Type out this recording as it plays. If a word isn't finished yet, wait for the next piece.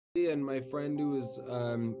And my friend who was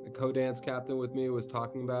a co-dance captain with me was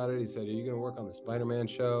talking about it. He said, "Are you going to work on the Spider-Man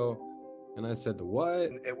show?" And I said, "The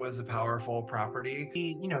what?" It was a powerful property,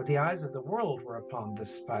 The eyes of the world were upon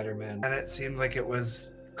this Spider-Man. and it seemed like it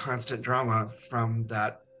was constant drama from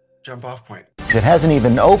that jump off point. It hasn't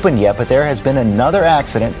even opened yet, but there has been another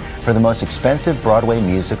accident for the most expensive Broadway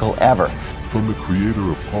musical ever. From the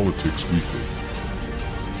creator of Politics Weekly.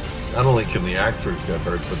 Not only can the actors get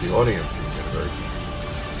hurt, but the audience can get hurt.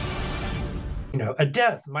 A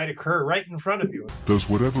death might occur right in front of you. Does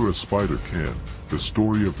whatever a spider can, the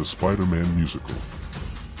story of the Spider-Man musical.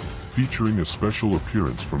 Featuring a special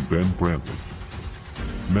appearance from Ben Brantley.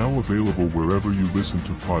 Now available wherever you listen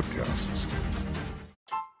to podcasts.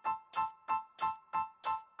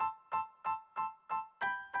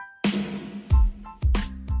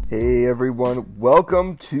 Hey everyone,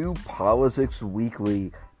 welcome to Politics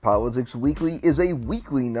Weekly. Politics Weekly is a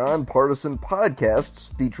weekly nonpartisan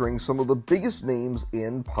podcast featuring some of the biggest names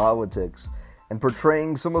in politics and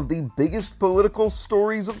portraying some of the biggest political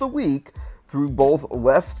stories of the week through both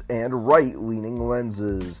left and right-leaning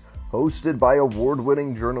lenses. Hosted by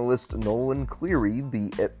award-winning journalist Nolan Cleary,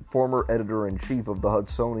 the former editor-in-chief of the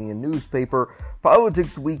Hudsonian newspaper,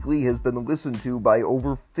 Politics Weekly has been listened to by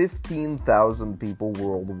over 15,000 people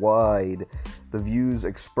worldwide. The views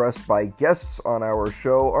expressed by guests on our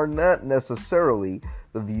show are not necessarily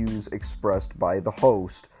the views expressed by the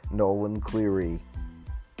host, Nolan Cleary.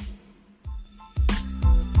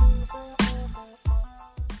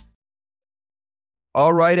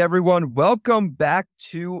 All right, everyone. Welcome back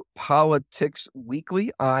to Politics Weekly.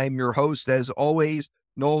 I'm your host, as always,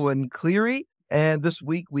 Nolan Cleary. And this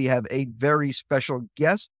week we have a very special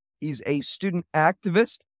guest. He's a student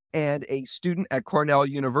activist and a student at Cornell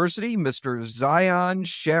University, Mr. Zion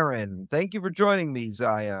Sharon. Thank you for joining me,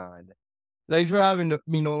 Zion. Thanks for having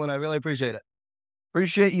me, Nolan. I really appreciate it.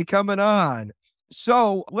 Appreciate you coming on.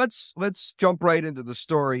 So let's jump right into the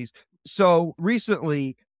stories. So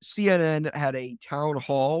recently, CNN had a town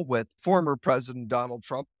hall with former President Donald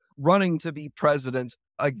Trump running to be president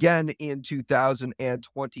again in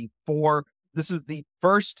 2024. This is the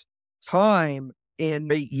first time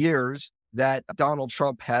in 8 years that Donald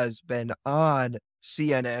Trump has been on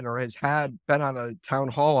CNN or had been on a town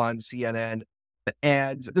hall on CNN.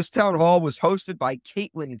 And this town hall was hosted by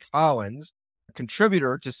Caitlin Collins, a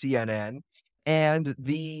contributor to CNN. And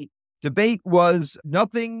the debate was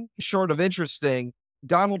nothing short of interesting.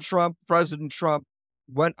 Donald Trump, President Trump,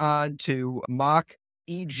 went on to mock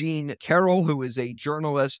E. Jean Carroll, who is a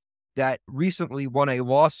journalist that recently won a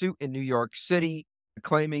lawsuit in New York City,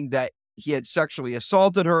 claiming that he had sexually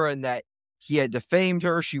assaulted her and that he had defamed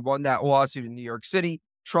her. She won that lawsuit in New York City.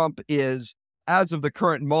 Trump is, as of the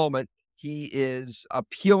current moment, he is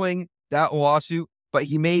appealing that lawsuit, but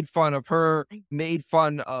he made fun of her, made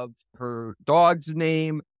fun of her dog's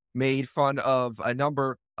name, made fun of a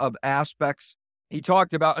number of aspects. He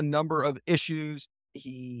talked about a number of issues.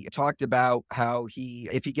 He talked about how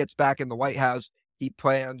if he gets back in the White House, he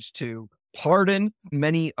plans to pardon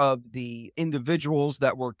many of the individuals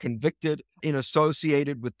that were convicted and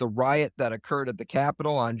associated with the riot that occurred at the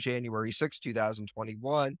Capitol on January 6,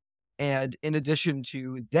 2021. And in addition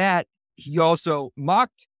to that, he also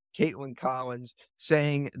mocked Caitlin Collins,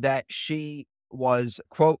 saying that she was,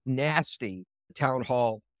 quote, nasty town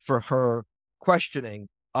hall for her questioning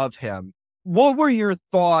of him. What were your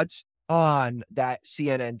thoughts on that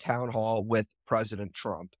CNN town hall with President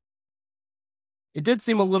Trump? It did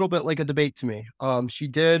seem a little bit like a debate to me. She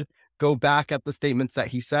did go back at the statements that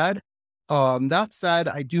he said. That said,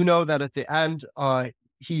 I do know that at the end,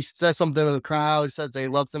 he says something to the crowd, says they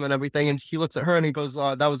loves him and everything, and he looks at her and he goes,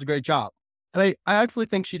 that was a great job. And I actually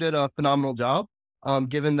think she did a phenomenal job,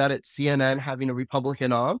 given that it's CNN having a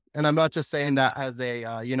Republican on. And I'm not just saying that as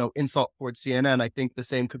a, insult towards CNN. I think the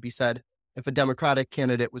same could be said if a Democratic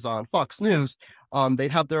candidate was on Fox News.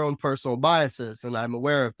 They'd have their own personal biases, and I'm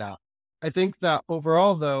aware of that. I think that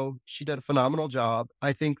overall, though, she did a phenomenal job.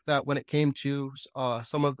 I think that when it came to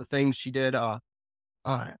some of the things she did,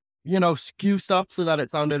 skew stuff so that it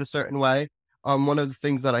sounded a certain way. One of the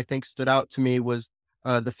things that I think stood out to me was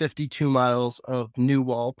the 52 miles of new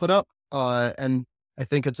wall put up. And I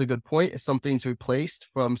think it's a good point. If something's replaced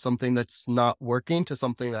from something that's not working to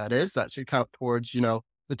something that is, that should count towards,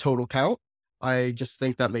 the total count. I just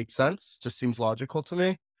think that makes sense. Just seems logical to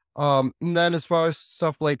me. And then as far as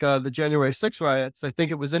stuff like the January 6th riots, I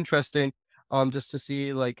think it was interesting just to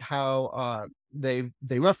see like how they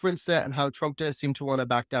referenced it and how Trump didn't seem to want to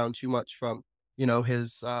back down too much from,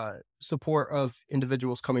 his support of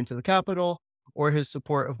individuals coming to the Capitol or his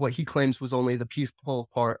support of what he claims was only the peaceful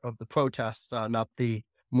part of the protests, not the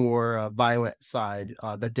more violent side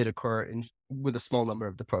that did occur with a small number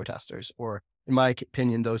of the protesters, or in my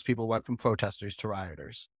opinion, those people went from protesters to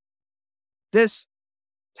rioters. This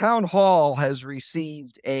town hall has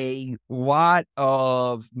received a lot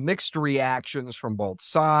of mixed reactions from both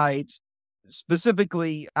sides.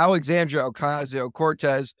 Specifically, Alexandria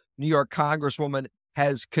Ocasio-Cortez, New York Congresswoman,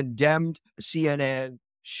 has condemned CNN.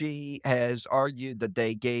 She has argued that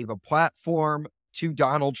they gave a platform to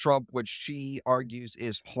Donald Trump, which she argues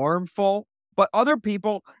is harmful. But other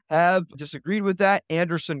people have disagreed with that.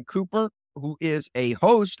 Anderson Cooper, who is a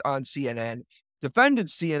host on CNN, defended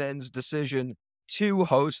CNN's decision to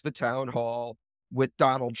host the town hall with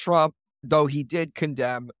Donald Trump, though he did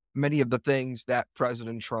condemn many of the things that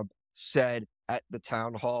President Trump said at the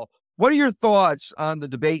town hall. What are your thoughts on the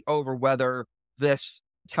debate over whether this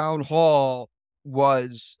town hall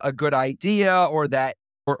was a good idea or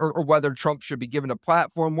whether Trump should be given a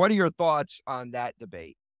platform? What are your thoughts on that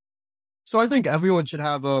debate? So I think everyone should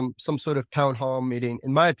have some sort of town hall meeting.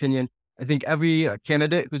 In my opinion, I think every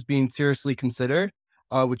candidate who's being seriously considered,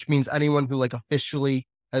 which means anyone who officially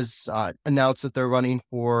has announced that they're running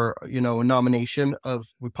for, a nomination of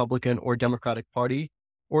Republican or Democratic Party,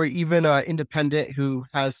 or even independent who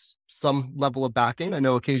has some level of backing. I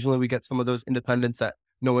know occasionally we get some of those independents that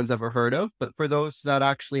no one's ever heard of, but for those that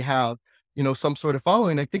actually have, some sort of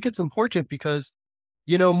following, I think it's important because,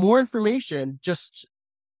 more information just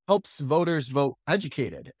helps voters vote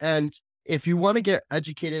educated. And if you want to get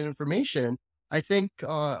educated information, I think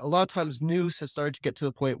a lot of times news has started to get to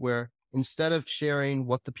the point where instead of sharing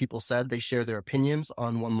what the people said, they share their opinions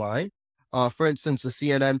on one line. For instance, the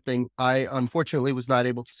CNN thing, I unfortunately was not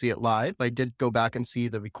able to see it live. I did go back and see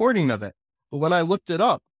the recording of it. But when I looked it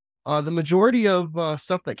up, the majority of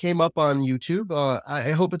stuff that came up on YouTube,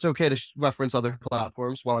 I hope it's okay to reference other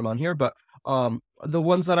platforms while I'm on here, but the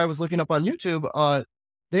ones that I was looking up on YouTube,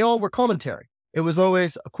 they all were commentary. It was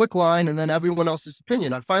always a quick line and then everyone else's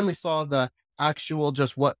opinion. I finally saw the actual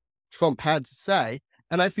just what Trump had to say.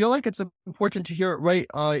 And I feel like it's important to hear it right,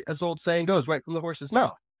 as the old saying goes, right from the horse's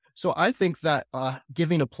mouth. So I think that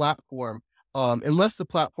giving a platform, unless the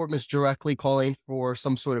platform is directly calling for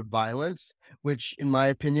some sort of violence, which in my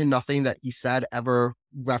opinion, nothing that he said ever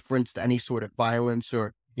referenced any sort of violence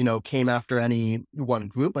or, came after any one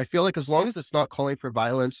group. I feel like as long as it's not calling for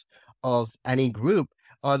violence of any group,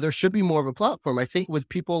 there should be more of a platform. I think with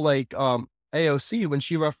people like AOC, when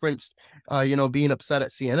she referenced, being upset at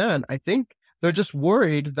CNN, I think they're just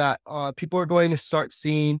worried that people are going to start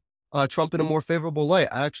seeing Trump in a more favorable light.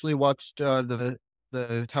 I actually watched the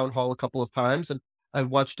town hall a couple of times, and I've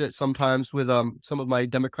watched it sometimes with some of my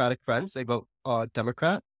Democratic friends. They vote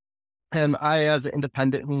Democrat, and I, as an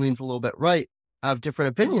independent who leans a little bit right, have different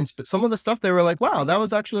opinions. But some of the stuff they were like, "Wow, that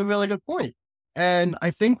was actually a really good point." And I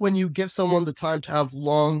think when you give someone the time to have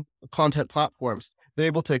long content platforms, they're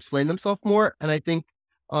able to explain themselves more. And I think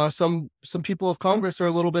some people of Congress are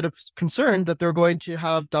a little bit concerned that they're going to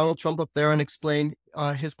have Donald Trump up there and explain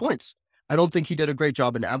his points. I don't think he did a great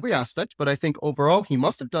job in every aspect, but I think overall he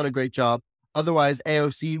must have done a great job. Otherwise,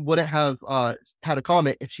 AOC wouldn't have had a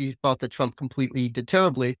comment if she thought that Trump completely did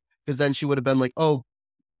terribly, because then she would have been like, "Oh,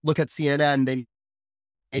 look at CNN. They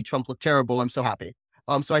made Trump look terrible. I'm so happy."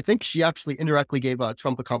 So I think she actually indirectly gave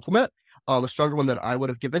Trump a compliment, a stronger one than I would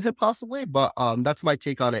have given him possibly. But that's my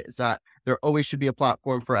take on it, is that there always should be a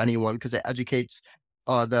platform for anyone because it educates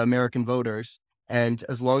the American voters. And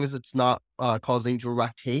as long as it's not causing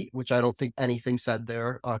direct hate, which I don't think anything said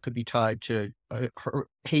there could be tied to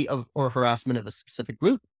hate or harassment of a specific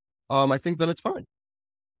group, I think that it's fine.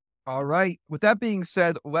 All right. With that being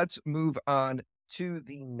said, let's move on to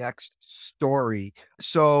the next story.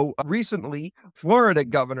 So recently, Florida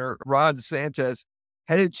Governor Ron DeSantis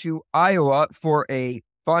headed to Iowa for a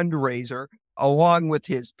fundraiser along with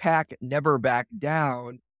his PAC Never Back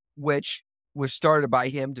Down, which was started by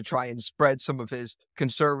him to try and spread some of his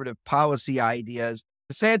conservative policy ideas.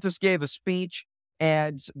 DeSantis gave a speech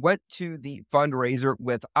and went to the fundraiser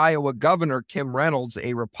with Iowa Governor Kim Reynolds,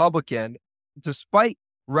 a Republican. Despite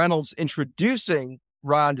Reynolds introducing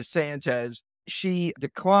Ron DeSantis, she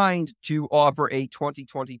declined to offer a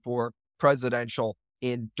 2024 presidential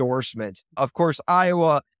endorsement. Of course,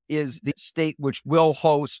 Iowa is the state which will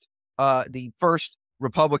host the first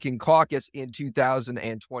Republican caucus in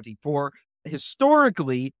 2024.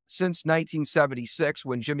 Historically, since 1976,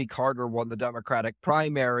 when Jimmy Carter won the Democratic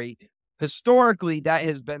primary, historically, that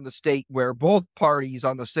has been the state where both parties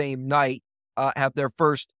on the same night have their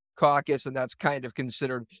first caucus, and that's kind of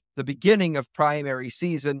considered the beginning of primary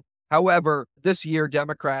season. However, this year,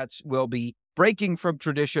 Democrats will be breaking from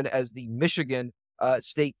tradition as the Michigan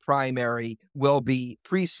state primary will be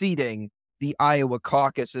preceding the Iowa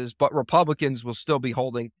caucuses, but Republicans will still be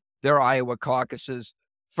holding their Iowa caucuses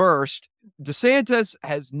first. DeSantis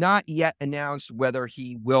has not yet announced whether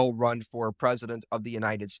he will run for president of the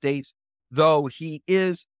United States, though he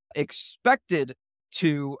is expected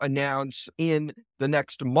to announce in the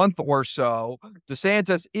next month or so.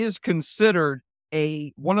 DeSantis is considered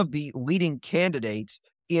one of the leading candidates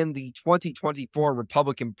in the 2024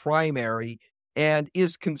 Republican primary and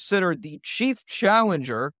is considered the chief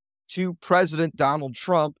challenger to President Donald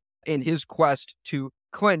Trump in his quest to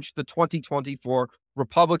clinch the 2024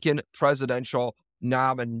 Republican presidential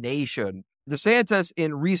nomination. DeSantis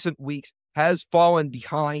in recent weeks has fallen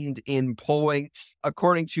behind in polling.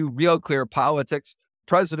 According to Real Clear Politics,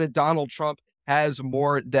 President Donald Trump has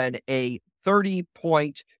more than a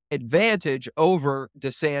 30-point advantage over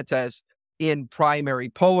DeSantis in primary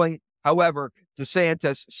polling. However,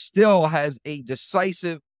 DeSantis still has a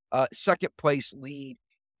decisive second place lead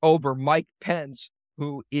over Mike Pence,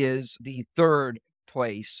 who is the third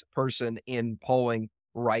place person in polling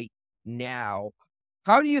right now.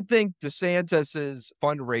 How do you think DeSantis's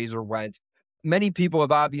fundraiser went? Many people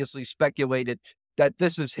have obviously speculated that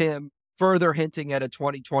this is him further hinting at a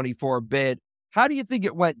 2024 bid. How do you think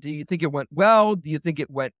it went? Do you think it went well? Do you think it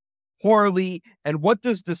went poorly? And what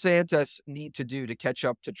does DeSantis need to do to catch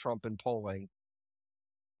up to Trump in polling?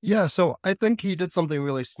 Yeah, so I think he did something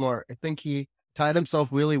really smart. I think he tied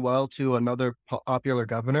himself really well to another popular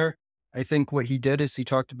governor. I think what he did is he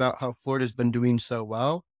talked about how Florida's been doing so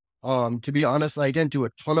well. To be honest, I didn't do a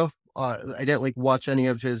ton of, I didn't like watch any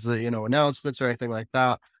of his, announcements or anything like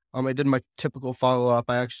that. I did my typical follow-up.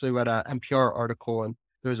 I actually read an NPR article and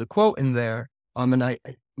there's a quote in there. And I'm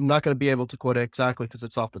not going to be able to quote it exactly because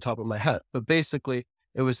it's off the top of my head. But basically,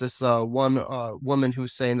 it was this one woman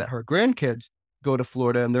who's saying that her grandkids go to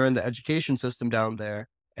Florida and they're in the education system down there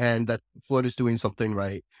and that Florida's doing something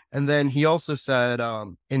right. And then he also said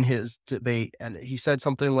in his debate, and he said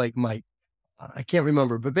something like, I can't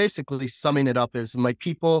remember, but basically summing it up is, my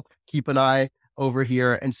people keep an eye over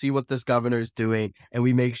here and see what this governor is doing, and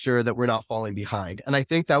we make sure that we're not falling behind. And I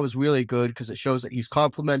think that was really good because it shows that he's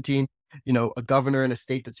complimenting, a governor in a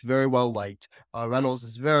state that's very well liked. Reynolds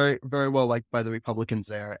is very, very well liked by the Republicans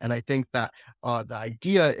there. And I think that the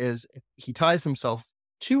idea is if he ties himself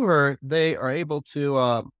to her, they're able to,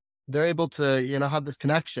 have this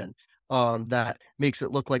connection that makes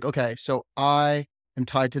it look like, okay, so I am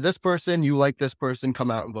tied to this person, you like this person,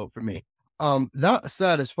 come out and vote for me. That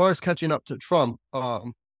said, as far as catching up to Trump,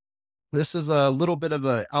 this is a little bit of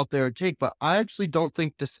a out there take, but I actually don't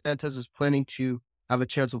think DeSantis is planning to have a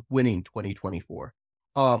chance of winning 2024.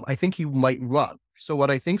 I think he might run. So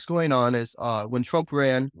what I think's going on is when Trump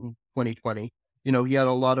ran in 2020, he had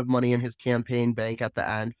a lot of money in his campaign bank at the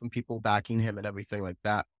end from people backing him and everything like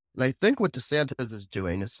that. And I think what DeSantis is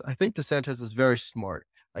doing is, I think DeSantis is very smart.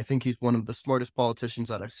 I think he's one of the smartest politicians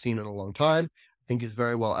that I've seen in a long time. I think he's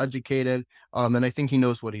very well educated, and I think he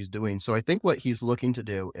knows what he's doing. So I think what he's looking to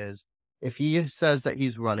do is, if he says that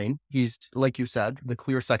he's running, he's, like you said, the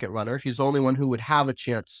clear second runner. He's the only one who would have a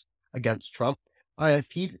chance against Trump.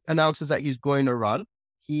 If he announces that he's going to run,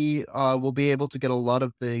 he will be able to get a lot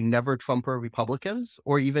of the never Trumper Republicans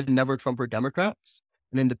or even never Trumper Democrats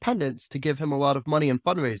and independents to give him a lot of money in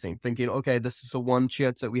fundraising, thinking, okay, this is the one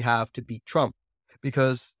chance that we have to beat Trump.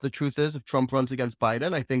 Because the truth is, if Trump runs against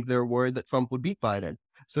Biden, I think they're worried that Trump would beat Biden.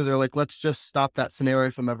 So they're like, let's just stop that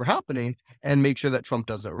scenario from ever happening and make sure that Trump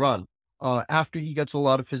doesn't run. After he gets a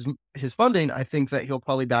lot of his funding, I think that he'll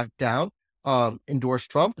probably back down, endorse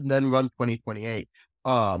Trump, and then run 2028.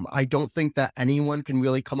 I don't think that anyone can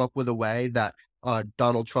really come up with a way that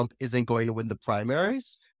Donald Trump isn't going to win the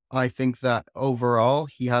primaries. I think that overall,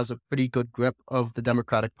 he has a pretty good grip of the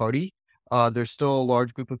Democratic Party. There's still a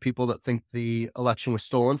large group of people that think the election was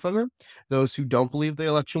stolen from him. Those who don't believe the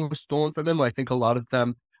election was stolen from him, I think a lot of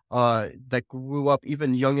them that grew up,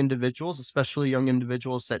 even young individuals, especially young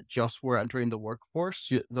individuals that just were entering the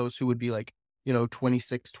workforce, those who would be like,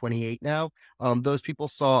 26, 28 now, those people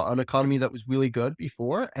saw an economy that was really good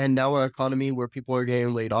before, and now an economy where people are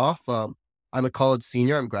getting laid off. I'm a college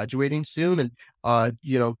senior, I'm graduating soon, and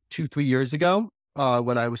 2-3 years ago,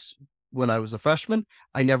 when I was a freshman,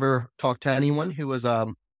 I never talked to anyone who was I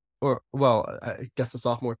guess a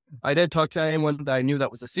sophomore. I did talk to anyone that I knew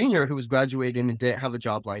that was a senior who was graduating and didn't have a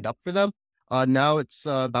job lined up for them. Now it's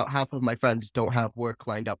about half of my friends don't have work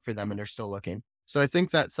lined up for them and they're still looking. So I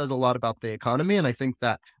think that says a lot about the economy. And I think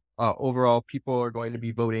that overall people are going to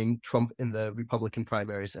be voting Trump in the Republican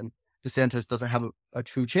primaries, and DeSantis doesn't have a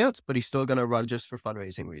true chance, but he's still going to run just for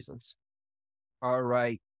fundraising reasons. All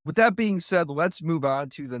right. With that being said, let's move on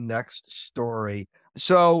to the next story.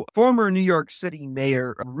 So, former New York City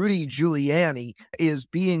Mayor Rudy Giuliani is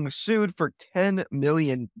being sued for $10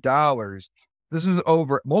 million. This is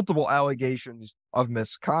over multiple allegations of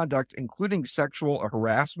misconduct, including sexual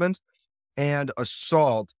harassment and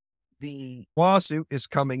assault. The lawsuit is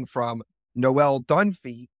coming from Noelle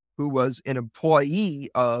Dunphy, who was an employee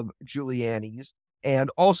of Giuliani's and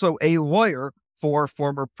also a lawyer for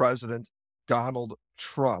former President Donald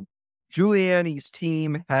Trump. Giuliani's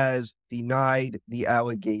team has denied the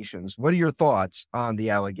allegations. What are your thoughts on the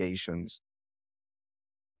allegations?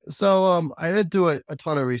 So I didn't do a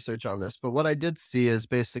ton of research on this, but what I did see is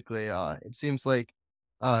basically it seems like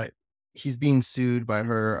uh he's being sued by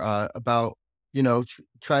her about,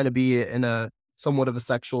 trying to be in a somewhat of a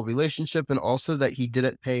sexual relationship, and also that he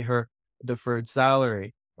didn't pay her deferred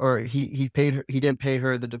salary, or he didn't pay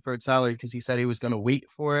her the deferred salary because he said he was going to wait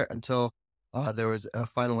for it until there was a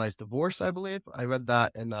finalized divorce, I believe. I read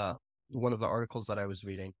that in one of the articles that I was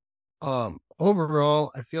reading.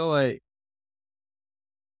 Overall, I feel like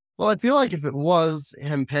if it was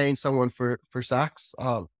him paying someone for sex,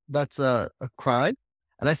 that's a crime.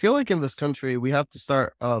 And I feel like in this country, we have to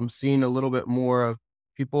start seeing a little bit more of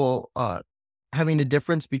people having a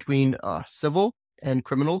difference between civil and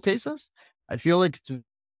criminal cases. I feel like it's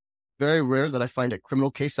very rare that I find a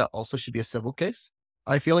criminal case that also should be a civil case.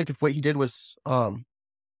 I feel like if what he did was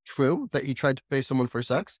true, that he tried to pay someone for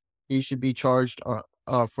sex, he should be charged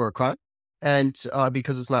for a crime, and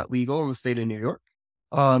because it's not legal in the state of New York.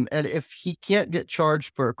 And if he can't get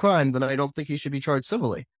charged for a crime, then I don't think he should be charged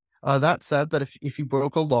civilly. That said, that if he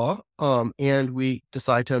broke a law, and we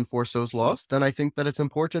decide to enforce those laws, then I think that it's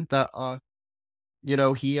important that,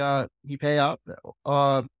 he pay up,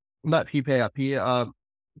 not he pay up, pay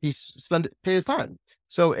his time.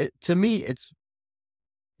 So to me,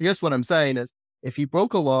 I guess what I'm saying is, if he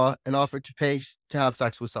broke a law and offered to pay to have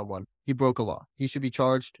sex with someone, he broke a law. He should be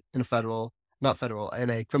charged in in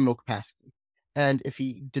a criminal capacity. And if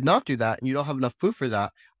he did not do that, and you don't have enough proof for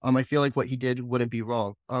that, I feel like what he did wouldn't be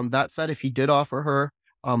wrong. That said, if he did offer her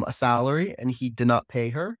a salary and he did not pay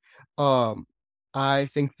her, I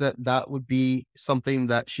think that would be something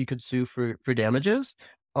that she could sue for damages.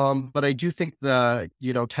 But I do think that,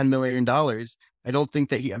 $10 million, I don't think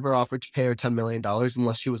that he ever offered to pay her $10 million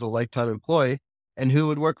unless she was a lifetime employee. And who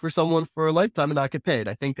would work for someone for a lifetime and not get paid?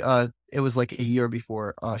 I think it was like a year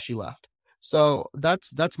before she left. So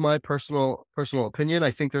that's my personal opinion. I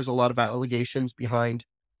think there's a lot of allegations behind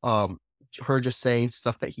her just saying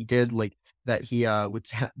stuff that he did, like that he would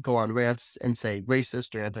go on rants and say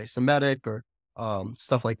racist or anti-Semitic or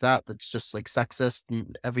stuff like that. That's just like sexist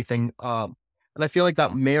and everything. And I feel like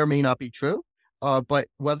that may or may not be true. But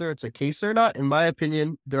whether it's a case or not, in my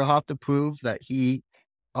opinion, they'll have to prove that he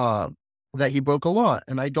broke a law.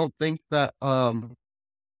 And I don't think that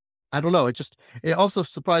I don't know. It also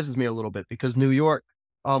surprises me a little bit because New York,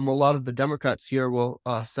 a lot of the Democrats here will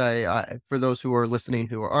say, for those who are listening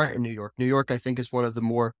who aren't in New York, I think is one of the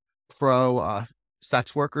more pro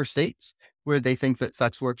sex worker states, where they think that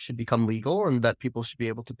sex work should become legal and that people should be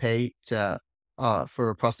able to pay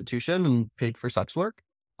for prostitution and paid for sex work.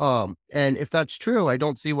 And if that's true, I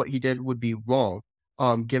don't see what he did would be wrong,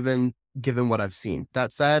 given what I've seen.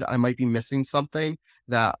 That said, I might be missing something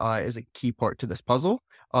that is a key part to this puzzle.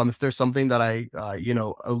 If there's something that I,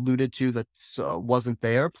 alluded to that wasn't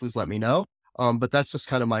there, please let me know. But that's just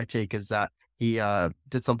kind of my take, is that he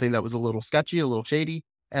did something that was a little sketchy, a little shady,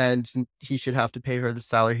 and he should have to pay her the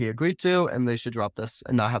salary he agreed to, and they should drop this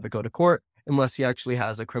and not have it go to court unless he actually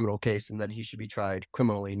has a criminal case, and then he should be tried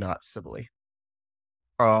criminally, not civilly.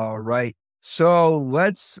 All right. So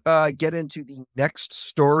let's get into the next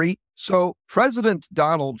story. So President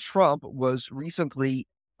Donald Trump was recently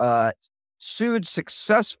sued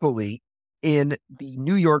successfully in the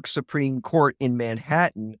New York Supreme Court in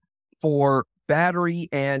Manhattan for battery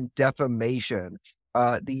and defamation.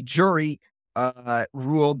 The jury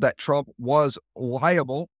ruled that Trump was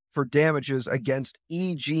liable for damages against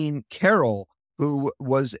E. Jean Carroll, who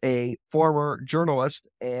was a former journalist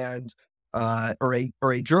and or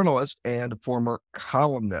a journalist and former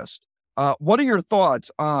columnist. What are your thoughts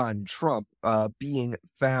on Trump being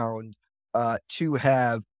found to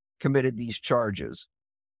have committed these charges?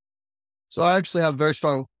 So I actually have very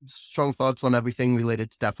strong thoughts on everything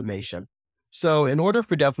related to defamation. So in order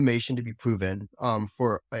for defamation to be proven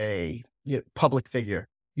for a public figure,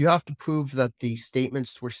 you have to prove that the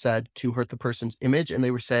statements were said to hurt the person's image, and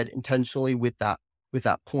they were said intentionally with that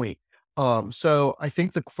point. So I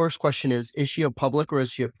think the first question is she a public or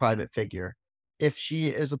is she a private figure? If she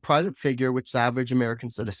is a private figure, which the average American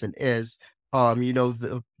citizen is,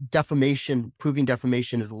 the proving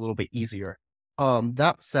defamation is a little bit easier.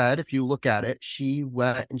 That said, if you look at it, she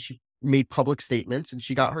went and she made public statements and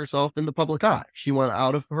she got herself in the public eye. She went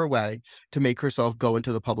out of her way to make herself go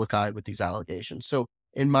into the public eye with these allegations. So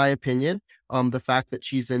in my opinion, the fact that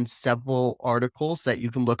she's in several articles that you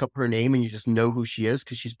can look up her name and you just know who she is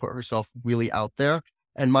because she's put herself really out there.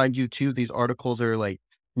 And mind you, too, these articles are like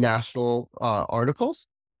national articles.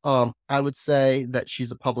 I would say that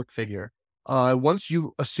she's a public figure. Once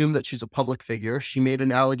you assume that she's a public figure, she made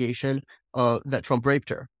an allegation that Trump raped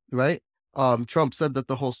her, right? Trump said that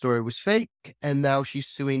the whole story was fake, and now she's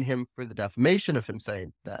suing him for the defamation of him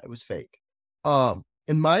saying that it was fake.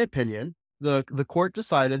 In my opinion, the court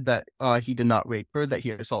decided that he did not rape her, that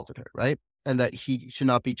he assaulted her, right? And that he should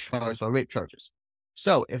not be charged on rape charges.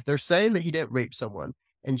 So if they're saying that he didn't rape someone,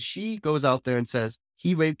 and she goes out there and says,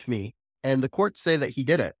 he raped me, and the courts say that he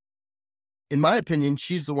did it, in my opinion,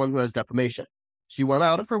 she's the one who has defamation. She went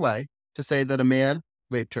out of her way to say that a man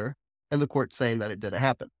raped her, and the court's saying that it didn't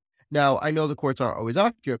happen. Now, I know the courts aren't always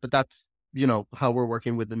accurate, but that's, how we're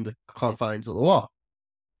working within the confines of the law.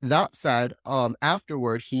 That said,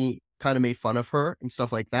 afterward, he kind of made fun of her and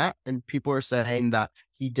stuff like that, and people are saying that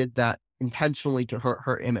he did that intentionally to hurt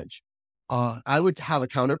her image. I would have a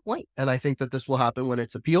counterpoint, and I think that this will happen when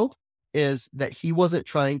it's appealed, is that he wasn't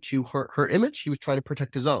trying to hurt her image, he was trying to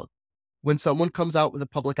protect his own. When someone comes out with a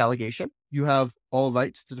public allegation, you have all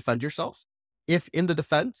rights to defend yourself. If in the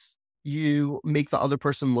defense, you make the other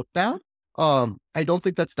person look bad, I don't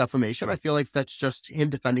think that's defamation. I feel like that's just him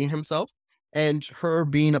defending himself and her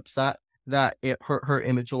being upset that it hurt her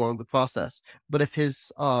image along the process. But if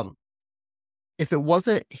if it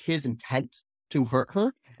wasn't his intent to hurt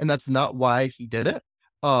her, and that's not why he did it,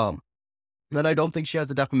 then I don't think she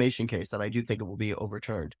has a defamation case, and I do think it will be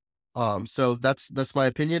overturned. So that's my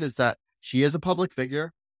opinion, is that she is a public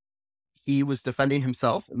figure. He was defending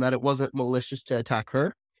himself, and that it wasn't malicious to attack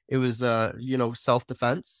her. It was,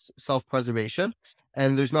 self-defense, self-preservation.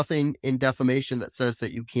 And there's nothing in defamation that says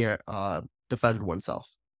that you can't defend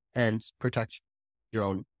oneself and protect your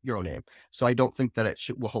own name. So I don't think that it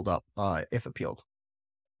will hold up if appealed.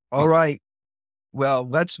 All right. Well,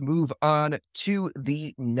 let's move on to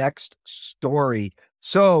the next story.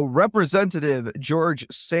 So Representative George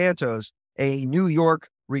Santos, a New York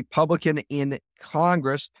Republican in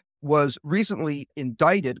Congress, was recently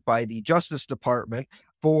indicted by the Justice Department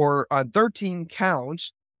on 13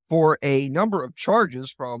 counts for a number of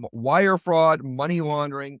charges, from wire fraud, money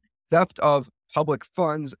laundering, theft of public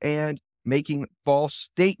funds, and making false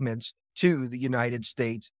statements to the United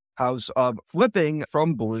States House of flipping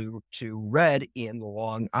from blue to red in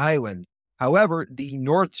Long Island. However, the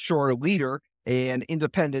North Shore Leader, an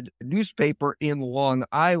independent newspaper in Long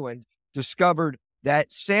Island, discovered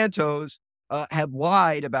that Santos had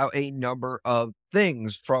lied about a number of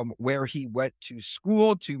things, from where he went to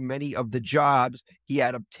school to many of the jobs he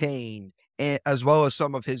had obtained, as well as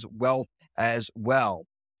some of his wealth as well.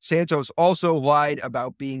 Santos also lied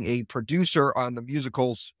about being a producer on the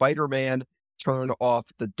musical Spider-Man Turn Off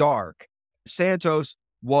the Dark. Santos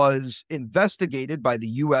was investigated by the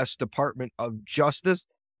U.S. Department of Justice,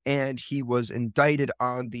 and he was indicted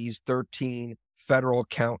on these 13 federal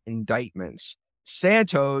count indictments.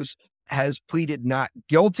 Santos has pleaded not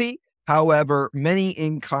guilty. However, many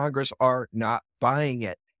in Congress are not buying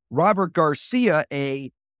it. Robert Garcia,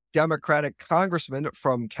 a Democratic congressman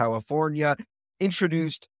from California,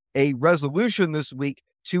 introduced a resolution this week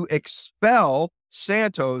to expel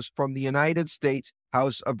Santos from the United States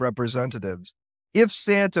House of Representatives. If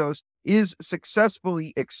Santos is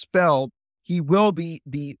successfully expelled, he will be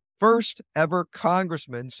the first ever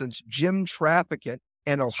congressman since Jim Traficant,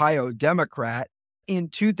 an Ohio Democrat, in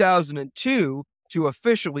 2002 to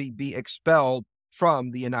officially be expelled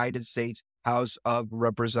from the United States House of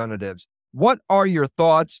Representatives. What are your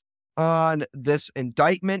thoughts on this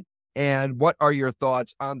indictment, and what are your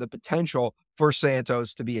thoughts on the potential for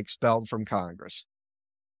Santos to be expelled from Congress?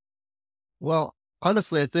 Well,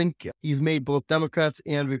 honestly, I think he's made both Democrats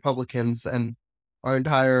and Republicans and our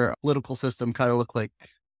entire political system kind of look like,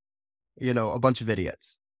 a bunch of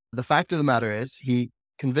idiots. The fact of the matter is, he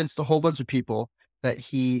convinced a whole bunch of people that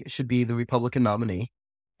he should be the Republican nominee,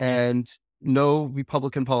 and no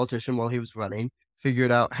Republican politician, while he was running,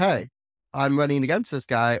 figured out, hey, I'm running against this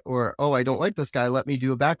guy, or, oh, I don't like this guy, let me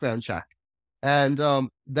do a background check. And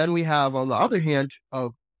then we have, on the other hand,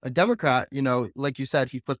 a Democrat, like you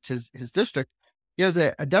said, he flipped his district. He has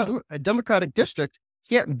a Democratic district.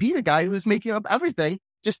 He can't beat a guy who's making up everything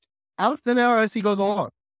just out of thin air as he goes along.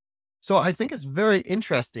 So I think it's very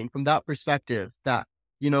interesting from that perspective that,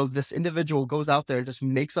 this individual goes out there and just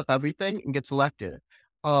makes up everything and gets elected.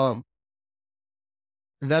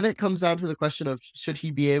 then it comes down to the question of should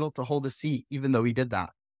he be able to hold a seat even though he did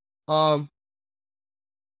that. Um,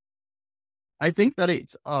 I think that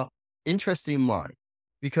it's a interesting line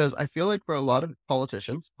because I feel like for a lot of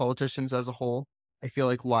politicians as a whole, I feel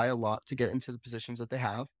like lie a lot to get into the positions that they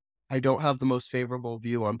have. I don't have the most favorable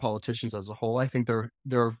view on politicians as a whole. I think there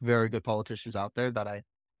are very good politicians out there that I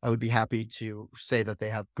would be happy to say that they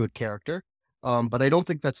have good character. But I don't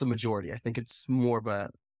think that's the majority. I think it's more of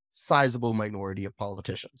a sizable minority of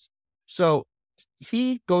politicians. So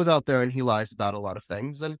he goes out there and he lies about a lot of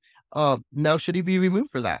things. And now should he be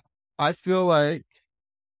removed for that? I feel like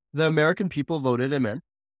the American people voted him in.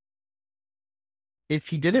 If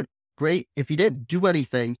he didn't do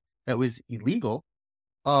anything that was illegal,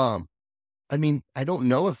 I mean, I don't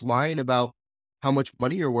know if lying about how much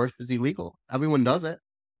money you're worth is illegal. Everyone does it.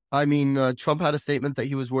 I mean, Trump had a statement that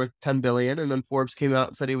he was worth 10 billion, and then Forbes came out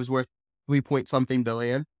and said he was worth 3 point something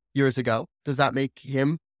billion years ago. Does that make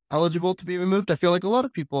him eligible to be removed? I feel like a lot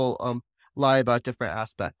of people lie about different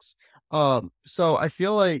aspects. So I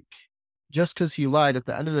feel like just because he lied, at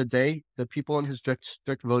the end of the day, the people in his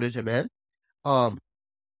district voted him in.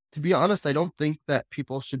 To be honest, I don't think that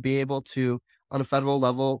people should be able to, on a federal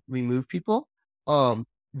level, remove people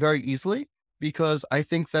very easily, because I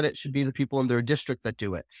think that it should be the people in their district that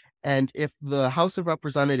do it. And if the House of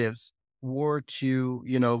Representatives were to,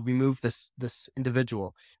 remove this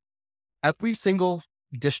individual, every single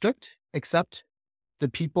district except the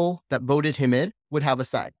people that voted him in would have a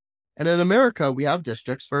say. And in America, we have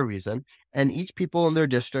districts for a reason, and each people in their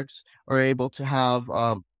districts are able to have,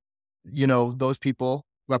 those people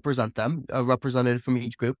represent them, a representative from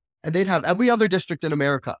each group, and they'd have every other district in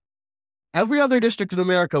America. Every other district in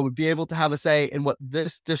America would be able to have a say in what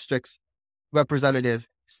this district's representative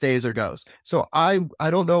stays or goes. So I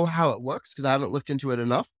don't know how it works because I haven't looked into it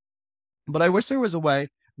enough, but I wish there was a way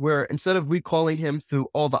where instead of recalling him through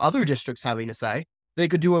all the other districts having a say, they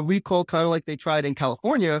could do a recall kind of like they tried in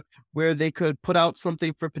California, where they could put out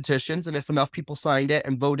something for petitions, and if enough people signed it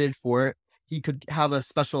and voted for it, he could have a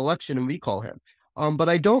special election and recall him. But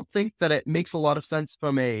I don't think that it makes a lot of sense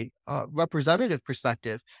from a representative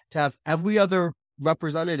perspective to have every other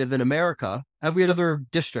representative in America, every other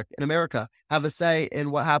district in America, have a say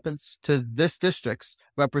in what happens to this district's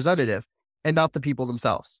representative and not the people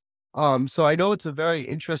themselves. So I know it's a very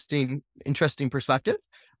interesting perspective.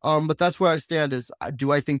 But that's where I stand is,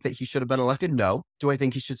 do I think that he should have been elected? No. Do I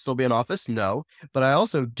think he should still be in office? No. But I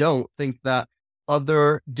also don't think that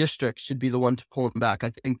other districts should be the one to pull him back. I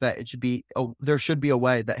think that there should be a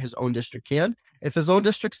way that his own district can. If his own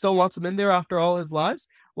district still wants him in there after all his lives,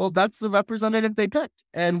 well, that's the representative they picked.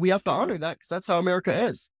 And we have to honor that because that's how America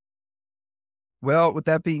is. Well, with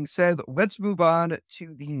that being said, let's move on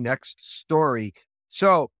to the next story.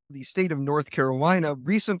 So the state of North Carolina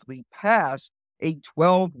recently passed a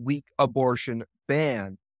 12-week abortion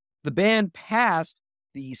ban. The ban passed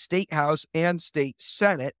the state house and state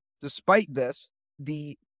senate. Despite this,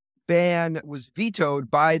 the ban was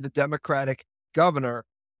vetoed by the Democratic governor,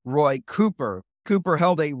 Roy Cooper. Cooper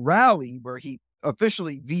held a rally where he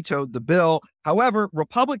officially vetoed the bill. However,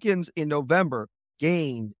 Republicans in November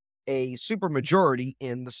gained a supermajority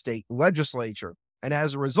in the state legislature. And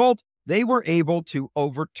as a result, they were able to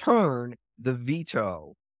overturn the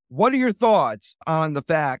veto. What are your thoughts on the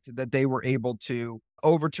fact that they were able to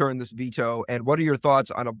overturn this veto? And what are your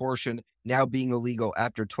thoughts on abortion now being illegal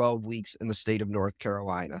after 12 weeks in the state of North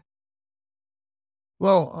Carolina?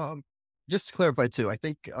 Well, just to clarify too, I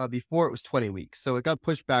think before it was 20 weeks, so it got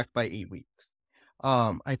pushed back by 8 weeks.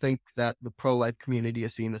 I think that the pro-life community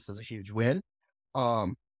has seen this as a huge win.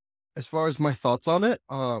 As far as my thoughts on it,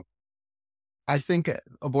 I think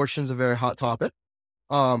abortion is a very hot topic.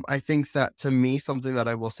 I think that, to me, something that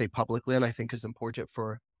I will say publicly and I think is important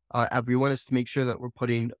for everyone is to make sure that we're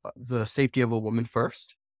putting the safety of a woman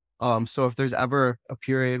first. So if there's ever a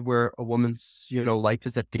period where a woman's, life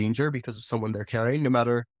is at danger because of someone they're carrying, no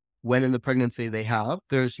matter when in the pregnancy they have,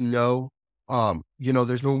 there's no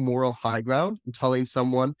moral high ground in telling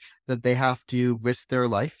someone that they have to risk their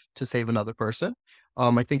life to save another person.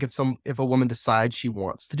 I think if a woman decides she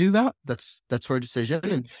wants to do that, that's her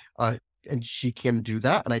decision, and she can do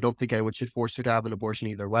that. And I don't think anyone should force her to have an abortion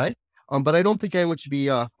either way. But I don't think anyone should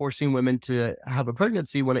be forcing women to have a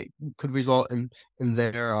pregnancy when it could result in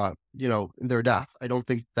their their death. I don't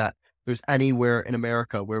think that there's anywhere in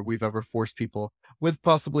America where we've ever forced people, with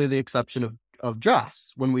possibly the exception of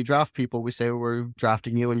drafts. When we draft people, we say we're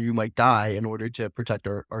drafting you and you might die in order to protect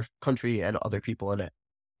our country and other people in it.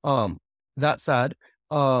 That said,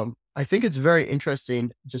 I think it's very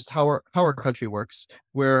interesting just how our country works,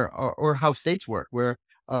 or how states work, where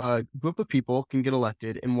a group of people can get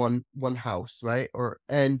elected in one house, right?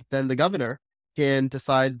 And then the governor can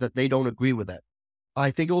decide that they don't agree with it.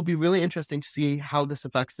 I think it will be really interesting to see how this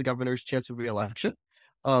affects the governor's chance of reelection.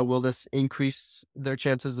 Will this increase their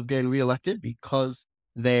chances of getting reelected because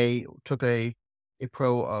they took a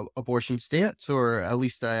pro-abortion stance, or at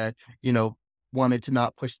least wanted to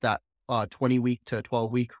not push that 20-week to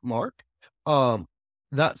 12-week mark?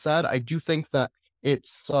 That said, I do think that I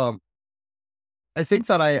think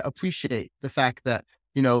that I appreciate the fact that,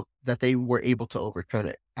 that they were able to overturn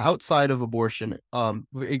it outside of abortion,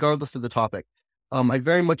 regardless of the topic. I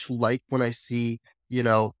very much like when I see,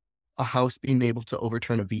 a house being able to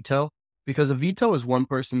overturn a veto, because a veto is one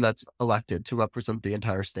person that's elected to represent the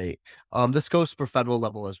entire state. This goes for federal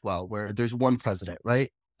level as well, where there's one president,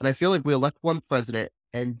 right? And I feel like we elect one president,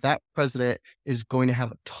 and that president is going to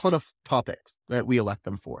have a ton of topics that we elect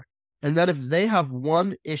them for. And that if they have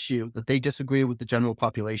one issue that they disagree with the general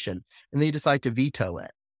population and they decide to veto it,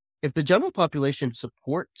 if the general population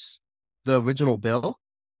supports the original bill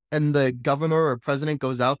and the governor or president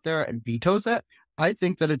goes out there and vetoes it, I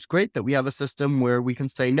think that it's great that we have a system where we can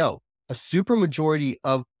say, no, a supermajority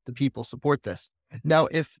of the people support this. Now,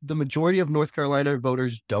 if the majority of North Carolina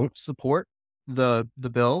voters don't support the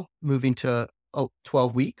bill moving to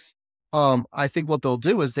 12 weeks, I think what they'll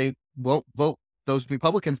do is they won't vote those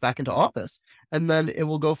Republicans back into office. And then it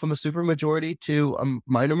will go from a supermajority to a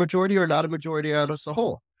minor majority or not a majority as a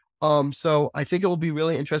whole. So I think it will be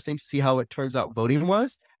really interesting to see how it turns out voting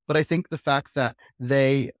wise. But I think the fact that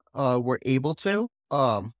they were able to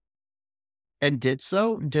and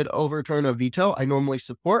did overturn a veto, I normally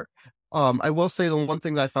support. I will say the one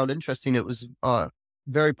thing that I found interesting, it was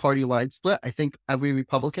very party line split. I think every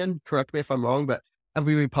Republican, correct me if I'm wrong, but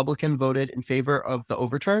every Republican voted in favor of the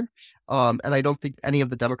overturn. And I don't think any of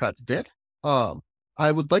the Democrats did.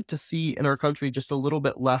 I would like to see in our country just a little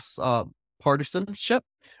bit less partisanship,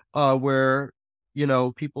 where,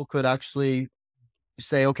 people could actually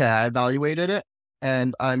say, okay, I evaluated it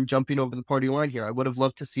and I'm jumping over the party line here. I would have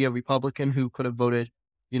loved to see a Republican who could have voted,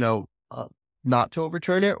 not to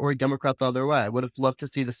overturn it, or a Democrat the other way. I would have loved to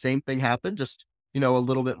see the same thing happen, just, a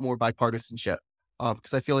little bit more bipartisanship.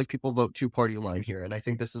 Because I feel like people vote two-party line here, and I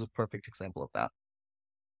think this is a perfect example of that.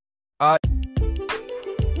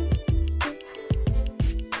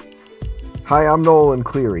 Hi, I'm Nolan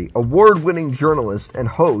Cleary, award-winning journalist and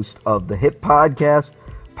host of the hit podcast,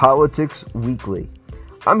 Politics Weekly.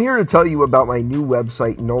 I'm here to tell you about my new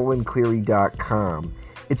website, NolanCleary.com.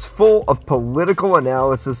 It's full of political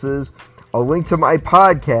analyses, a link to my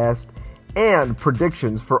podcast, and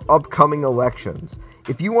predictions for upcoming elections.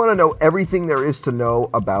 If you want to know everything there is to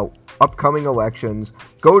know about upcoming elections,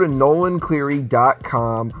 go to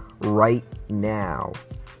NolanCleary.com right now.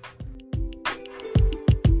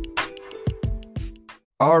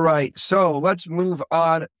 All right, so let's move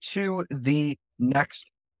on to the next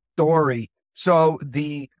story. So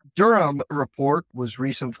the Durham report was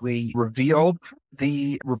recently revealed.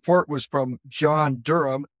 The report was from John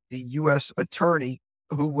Durham, the U.S. attorney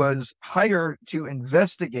who was hired to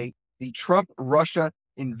investigate the Trump-Russia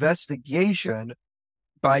investigation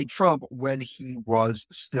by Trump when he was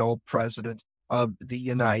still president of the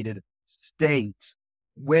United States.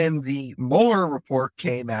 When the Mueller report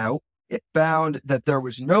came out, it found that there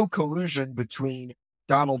was no collusion between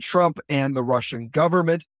Donald Trump and the Russian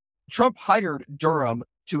government. Trump hired Durham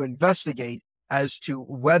to investigate as to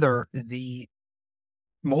whether the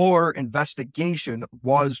Mueller investigation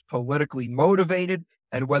was politically motivated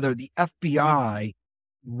and whether the FBI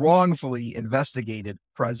wrongfully investigated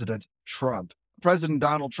President Trump. President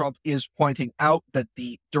Donald Trump is pointing out that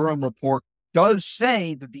the Durham report does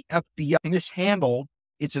say that the FBI mishandled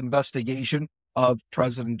its investigation of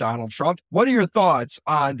President Donald Trump. What are your thoughts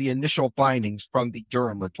on the initial findings from the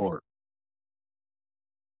Durham report?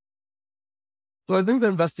 So I think the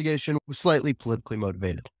investigation was slightly politically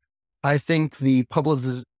motivated. I think the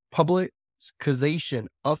publicization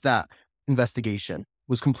of that investigation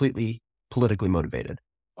was completely politically motivated.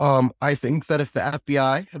 I think that if the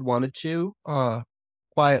FBI had wanted to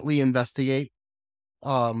quietly investigate,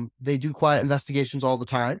 they do quiet investigations all the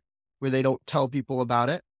time where they don't tell people about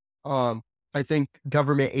it. I think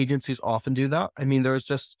government agencies often do that. I mean, there was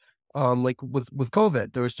just like with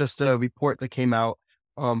COVID, there was just a report that came out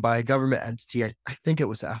by a government entity, I think it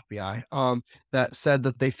was the FBI, that said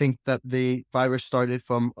that they think that the virus started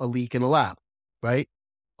from a leak in a lab, right?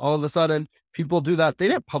 All of a sudden, people do that. They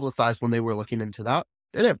didn't publicize when they were looking into that.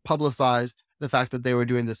 They didn't publicize the fact that they were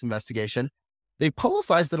doing this investigation. They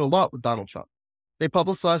publicized it a lot with Donald Trump. They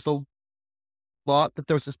publicized a lot that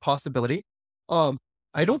there was this possibility.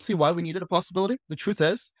 I don't see why we needed a possibility. The truth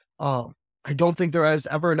is, I don't think there is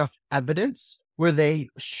ever enough evidence where they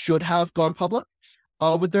should have gone public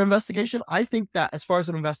with their investigation. I think that as far as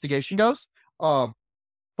an investigation goes,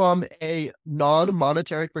 from a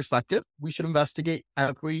non-monetary perspective, we should investigate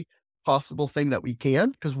every possible thing that we can,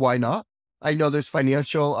 because why not? I know there's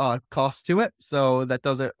financial cost to it, so that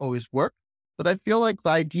doesn't always work. But I feel like the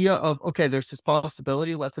idea of, okay, there's this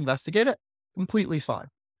possibility, let's investigate it, completely fine.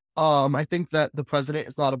 I think that the president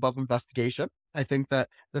is not above investigation. I think that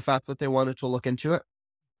the fact that they wanted to look into it,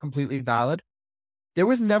 completely valid. There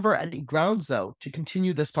was never any grounds, though, to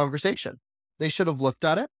continue this conversation. They should have looked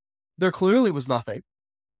at it. There clearly was nothing.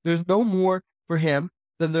 There's no more for him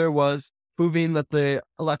than there was proving that the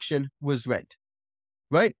election was rigged,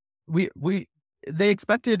 right? They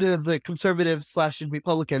expected the conservatives /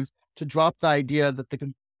 Republicans to drop the idea that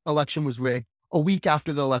the election was rigged a week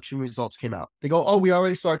after the election results came out. They go, oh, we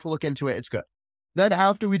already started to look into it. It's good. Then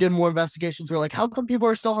after we did more investigations, we're like, how come people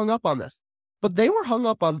are still hung up on this? But they were hung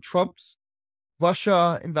up on Trump's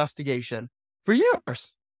Russia investigation for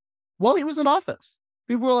years while he was in office.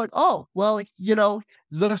 People were like, oh, well,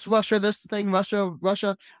 this Russia, this thing,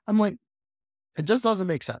 Russia. I'm like, it just doesn't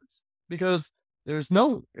make sense, because there's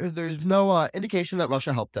no indication that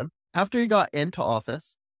Russia helped him. After he got into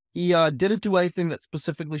office, he didn't do anything that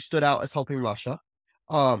specifically stood out as helping Russia.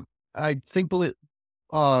 I think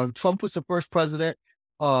Trump was the first president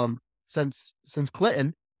since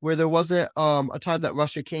Clinton where there wasn't a time that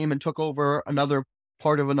Russia came and took over another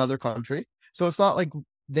part of another country. So it's not like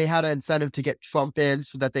they had an incentive to get Trump in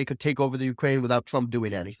so that they could take over the Ukraine without Trump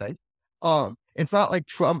doing anything. It's not like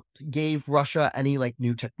Trump gave Russia any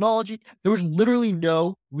new technology. There was literally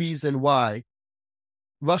no reason why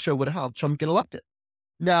Russia would have helped Trump get elected.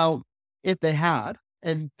 Now, if they had,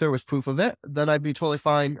 and there was proof of it, then I'd be totally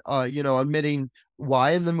fine, admitting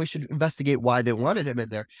why, and then we should investigate why they wanted him in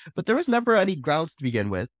there. But there was never any grounds to begin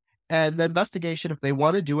with. And the investigation, if they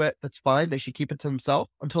want to do it, that's fine. They should keep it to themselves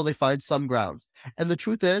until they find some grounds. And the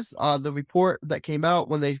truth is, the report that came out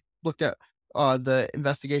when they looked at the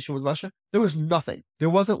investigation with Russia, there was nothing. There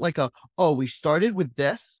wasn't we started with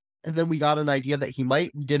this, and then we got an idea that he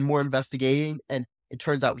might, did more investigating, and it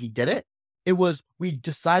turns out he did it. It was, we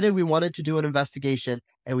decided we wanted to do an investigation,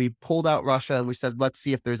 and we pulled out Russia, and we said, let's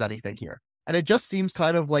see if there's anything here. And it just seems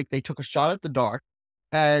kind of like they took a shot at the dark,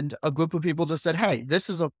 and a group of people just said, hey, this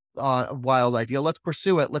is a wild idea. Let's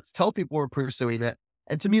pursue it. Let's tell people we're pursuing it.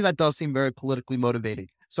 And to me, that does seem very politically motivating.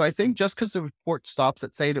 So I think just because the report stops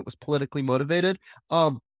at saying it was politically motivated,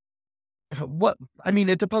 it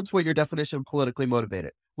depends what your definition of politically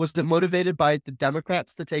motivated. Was it motivated by the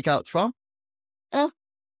Democrats to take out Trump?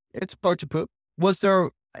 It's hard to prove. Was there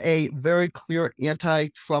a very clear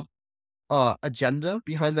anti-Trump agenda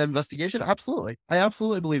behind that investigation? Absolutely. I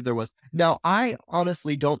absolutely believe there was. Now, I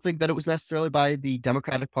honestly don't think that it was necessarily by the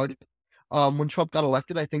Democratic Party. When Trump got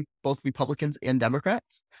elected, I think both Republicans and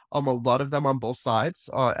Democrats, a lot of them on both sides,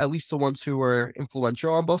 at least the ones who were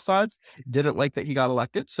influential on both sides, didn't like that he got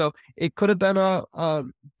elected. So it could have been a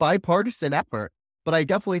bipartisan effort, but I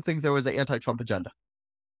definitely think there was an anti-Trump agenda.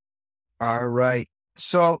 All right.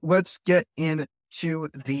 So let's get into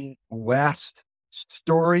the last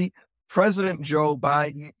story. President Joe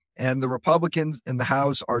Biden and the Republicans in the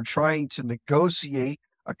House are trying to negotiate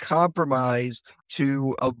a compromise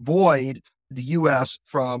to avoid the U.S.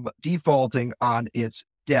 from defaulting on its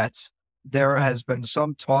debts. There has been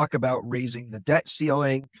some talk about raising the debt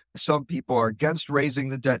ceiling. Some people are against raising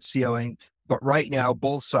the debt ceiling, but right now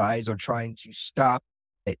both sides are trying to stop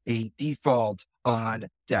a default on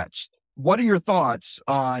debts. What are your thoughts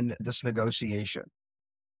on this negotiation?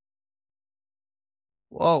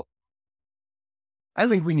 Well, I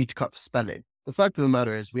think we need to cut spending. The fact of the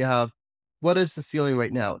matter is what is the ceiling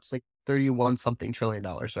right now? It's like $31-something trillion,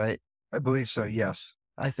 right? I believe so, yes.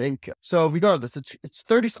 I think so. Regardless, it's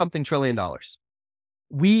 $30-something trillion.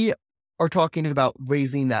 We are talking about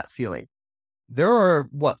raising that ceiling. There are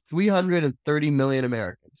 330 million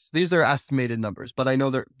Americans. These are estimated numbers, but I know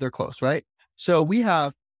they're close, right? So we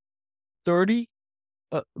have $30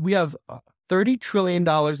 trillion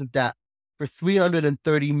of debt for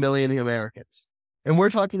 330 million Americans, and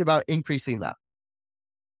we're talking about increasing that.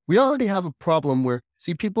 We already have a problem where,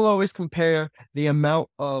 people always compare the amount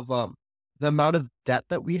of debt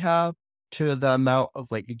that we have to the amount of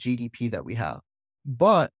GDP that we have,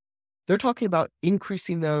 but they're talking about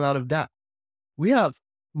increasing the amount of debt. We have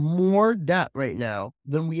more debt right now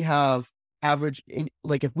than we have average.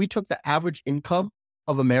 If we took the average income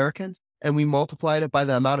of Americans and we multiplied it by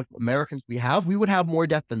the amount of Americans we have, we would have more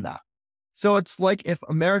debt than that. So it's like if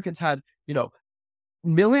Americans had,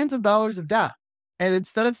 millions of dollars of debt, and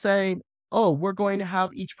instead of saying, oh, we're going to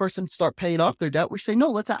have each person start paying off their debt. We say, no,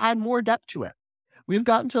 let's add more debt to it. We've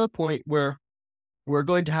gotten to the point where we're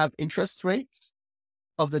going to have interest rates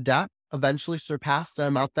of the debt eventually surpass the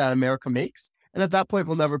amount that America makes. And at that point,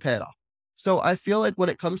 we'll never pay it off. So I feel like when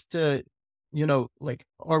it comes to, like,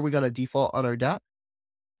 are we going to default on our debt?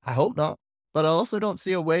 I hope not. But I also don't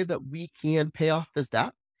see a way that we can pay off this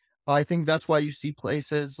debt. I think that's why you see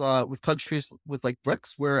places with countries with like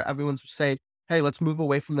BRICS where everyone's saying, hey, let's move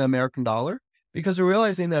away from the American dollar, because they're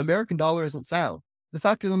realizing the American dollar isn't sound. The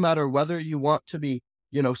fact of the matter, whether you want to be,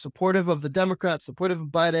 supportive of the Democrats, supportive of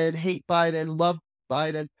Biden, hate Biden, love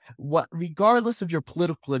Biden, regardless of your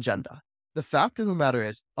political agenda, the fact of the matter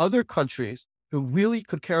is other countries who really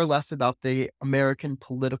could care less about the American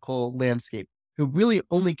political landscape, who really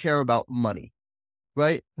only care about money,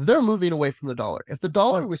 right? They're moving away from the dollar. If the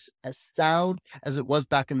dollar was as sound as it was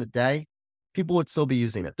back in the day, people would still be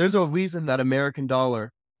using it. There's a reason that American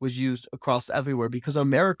dollar was used across everywhere, because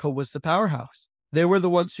America was the powerhouse. They were the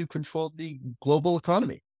ones who controlled the global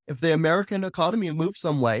economy. If the American economy moved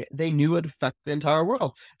some way, they knew it would affect the entire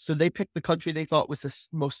world. So they picked the country they thought was the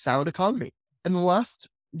most sound economy. In the last,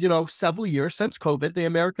 several years since COVID, the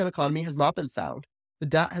American economy has not been sound. The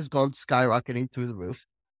debt has gone skyrocketing through the roof.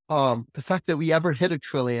 The fact that we ever hit $1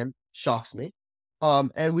 trillion shocks me.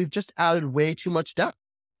 And we've just added way too much debt.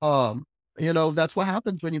 That's what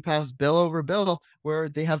happens when you pass bill over bill where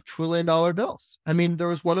they have $1 trillion bills. I mean, there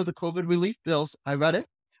was one of the COVID relief bills. I read it.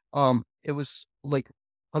 It was like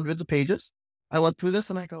hundreds of pages. I went through this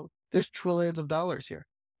and I go, there's trillions of dollars here.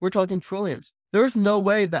 We're talking trillions. There is no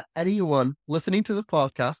way that anyone listening to the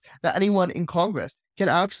podcast, that anyone in Congress can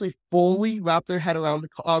actually fully wrap their head around the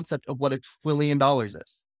concept of what $1 trillion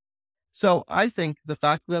is. So I think the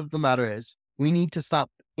fact of the matter is we need to stop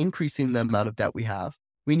increasing the amount of debt we have.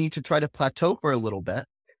 We need to try to plateau for a little bit.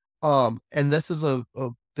 And this is a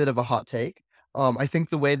bit of a hot take. I think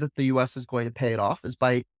the way that the U.S. is going to pay it off is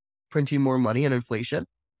by printing more money and inflation.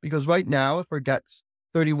 Because right now, if our debt's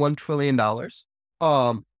 $31 trillion,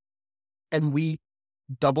 and we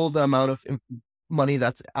double the amount of money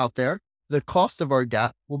that's out there, the cost of our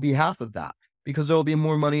debt will be half of that, because there will be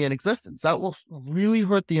more money in existence. That will really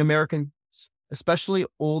hurt the Americans, especially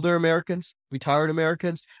older Americans, retired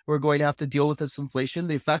Americans, who are going to have to deal with this inflation.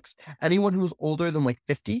 The affects anyone who's older than like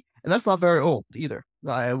 50, and that's not very old either.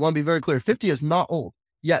 I want to be very clear. 50 is not old.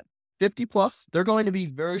 Yet 50 plus, they're going to be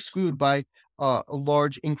very screwed by a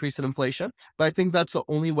large increase in inflation. But I think that's the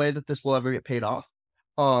only way that this will ever get paid off,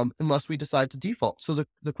 unless we decide to default. So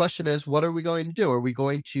the question is, what are we going to do? Are we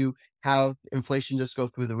going to have inflation just go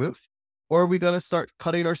through the roof? Or are we going to start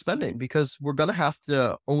cutting our spending? Because we're going to have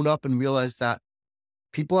to own up and realize that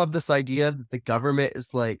people have this idea that the government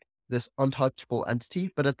is like this untouchable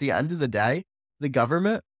entity. But at the end of the day, the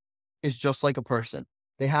government is just like a person.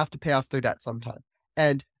 They have to pay off their debt sometime.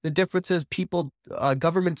 And the difference is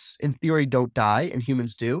governments in theory don't die and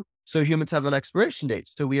humans do. So humans have an expiration date.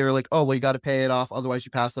 So we are like, oh, well, you got to pay it off. Otherwise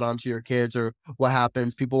you pass it on to your kids, or what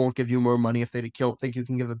happens? People won't give you more money if they don't think you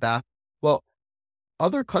can give it back. Well,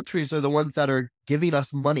 other countries are the ones that are giving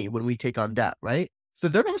us money when we take on debt, right? So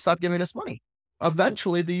they're going to stop giving us money.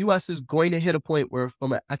 Eventually, the U.S. is going to hit a point where,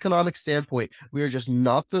 from an economic standpoint, we are just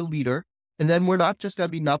not the leader. And then we're not just going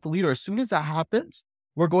to be not the leader. As soon as that happens,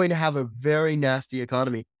 we're going to have a very nasty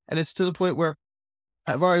economy. And it's to the point where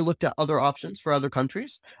I've already looked at other options for other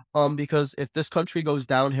countries, because if this country goes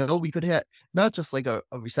downhill, we could hit not just like a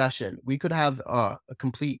recession. We could have a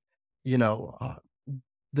complete,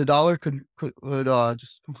 the dollar could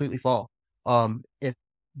just completely fall if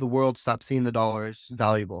the world stops seeing the dollar as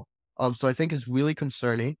valuable. So I think it's really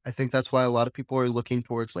concerning. I think that's why a lot of people are looking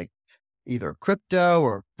towards like either crypto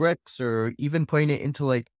or BRICS, or even putting it into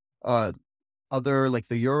like other like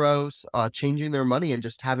the euros, changing their money and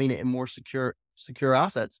just having it in more secure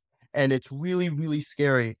assets. And it's really, really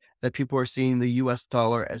scary that people are seeing the US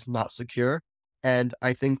dollar as not secure. And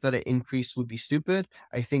I think that an increase would be stupid.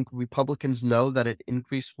 I think Republicans know that an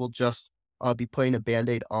increase will just be putting a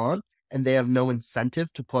Band-Aid on, and they have no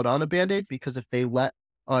incentive to put on a Band-Aid, because if they let,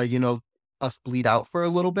 us bleed out for a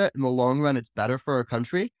little bit, in the long run, it's better for our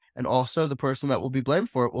country. And also the person that will be blamed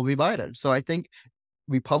for it will be Biden. So I think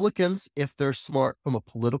Republicans, if they're smart from a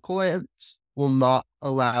political lens, will not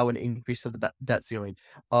allow an increase of the debt ceiling.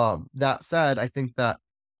 That said, I think that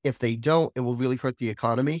if they don't, it will really hurt the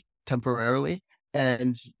economy temporarily.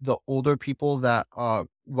 And the older people that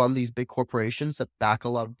run these big corporations that back a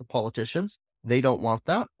lot of the politicians, they don't want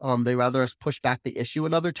that. They rather us push back the issue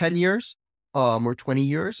another 10 years or 20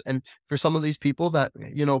 years. And for some of these people that,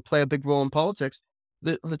 play a big role in politics,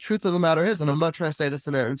 the truth of the matter is, and I'm not trying to say this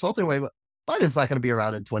in an insulting way, but Biden's not going to be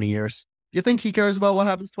around in 20 years. you think he cares about what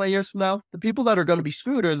happens 20 years from now? The people that are going to be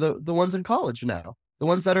screwed are the ones in college now, the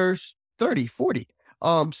ones that are 30, 40.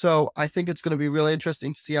 So I think it's going to be really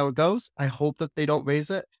interesting to see how it goes. I hope that they don't raise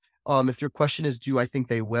it. If your question is, do I think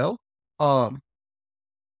they will? I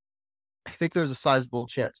think there's a sizable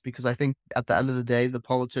chance, because I think at the end of the day, the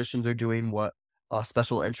politicians are doing what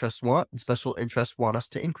special interests want, and special interests want us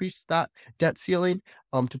to increase that debt ceiling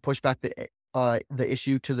to push back the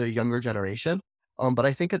issue to the younger generation. But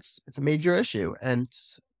I think it's a major issue, and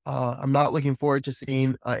I'm not looking forward to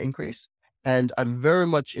seeing an increase. And I'm very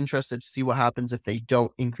much interested to see what happens if they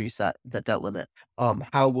don't increase that debt limit.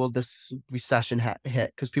 How will this recession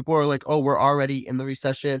hit? Because people are like, oh, we're already in the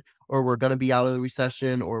recession, or we're going to be out of the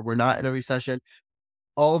recession, or we're not in a recession.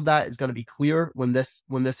 All of that is going to be clear when this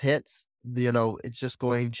hits. It's just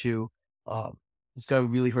going to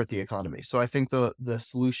really hurt the economy. So I think the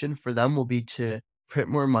solution for them will be to print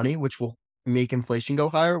more money, which will make inflation go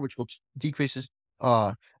higher, which will decrease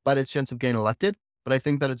Biden's chance of getting elected. But I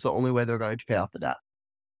think that it's the only way they're going to pay off the debt.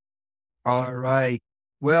 All right.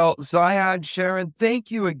 Well, Zion, Sharon,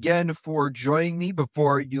 thank you again for joining me.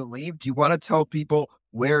 Before you leave, do you want to tell people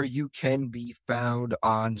where you can be found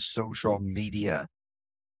on social media?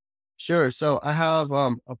 Sure. So I have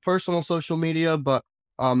a personal social media, but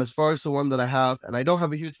as far as the one that I have, and I don't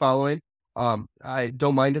have a huge following, I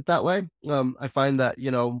don't mind it that way. I find that,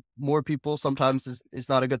 more people sometimes is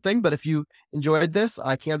not a good thing. But if you enjoyed this,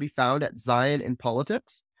 I can be found at Zion in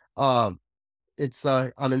Politics. It's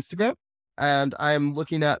on Instagram, and I'm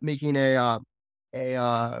looking at making a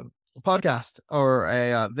podcast or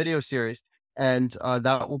a video series, and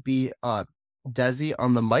that will be Desi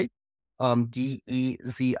on the mic,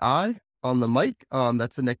 DEZI on the mic.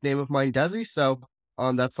 That's the nickname of mine, Desi. So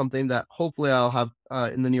that's something that hopefully I'll have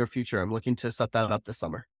in the near future. I'm looking to set that up this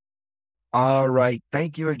summer. All right.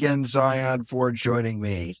 Thank you again, Zion, for joining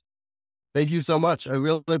me. Thank you so much. I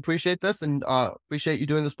really appreciate this, and appreciate you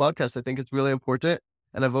doing this podcast. I think it's really important,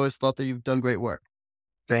 and I've always thought that you've done great work.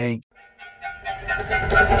 Thank you.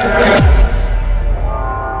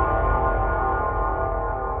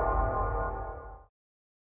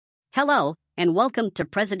 Hello, and welcome to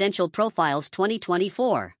Presidential Profiles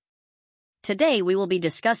 2024. Today we will be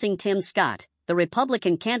discussing Tim Scott, the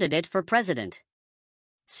Republican candidate for president.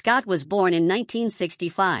 Scott was born in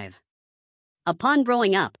 1965. Upon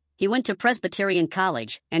growing up, he went to Presbyterian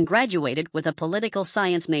College and graduated with a political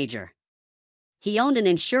science major. He owned an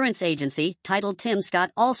insurance agency titled Tim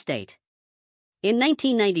Scott Allstate. In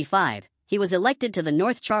 1995, he was elected to the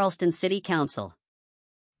North Charleston City Council.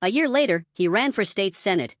 A year later, he ran for state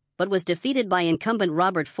senate, but was defeated by incumbent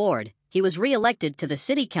Robert Ford. He was re-elected to the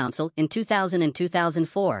city council in 2000 and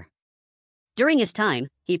 2004. During his time,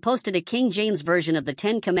 he posted a King James version of the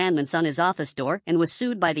Ten Commandments on his office door and was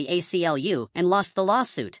sued by the ACLU and lost the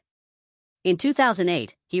lawsuit. In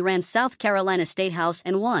 2008, he ran South Carolina State House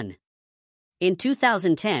and won. In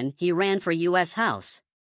 2010, he ran for U.S. House.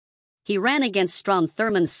 He ran against Strom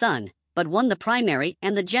Thurmond's son, but won the primary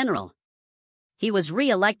and the general. He was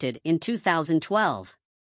re-elected in 2012.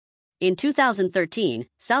 In 2013,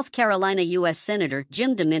 South Carolina U.S. Senator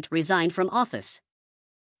Jim DeMint resigned from office.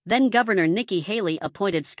 Then Governor Nikki Haley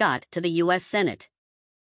appointed Scott to the U.S. Senate.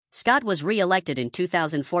 Scott was re-elected in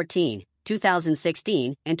 2014,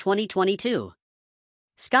 2016, and 2022.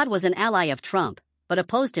 Scott was an ally of Trump, but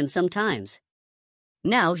opposed him sometimes.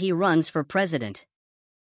 Now he runs for president.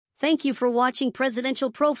 Thank you for watching Presidential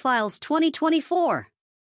Profiles 2024.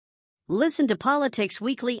 Listen to Politics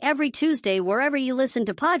Weekly every Tuesday wherever you listen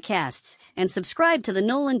to podcasts, and subscribe to the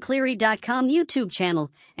NolanCleary.com YouTube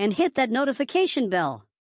channel and hit that notification bell.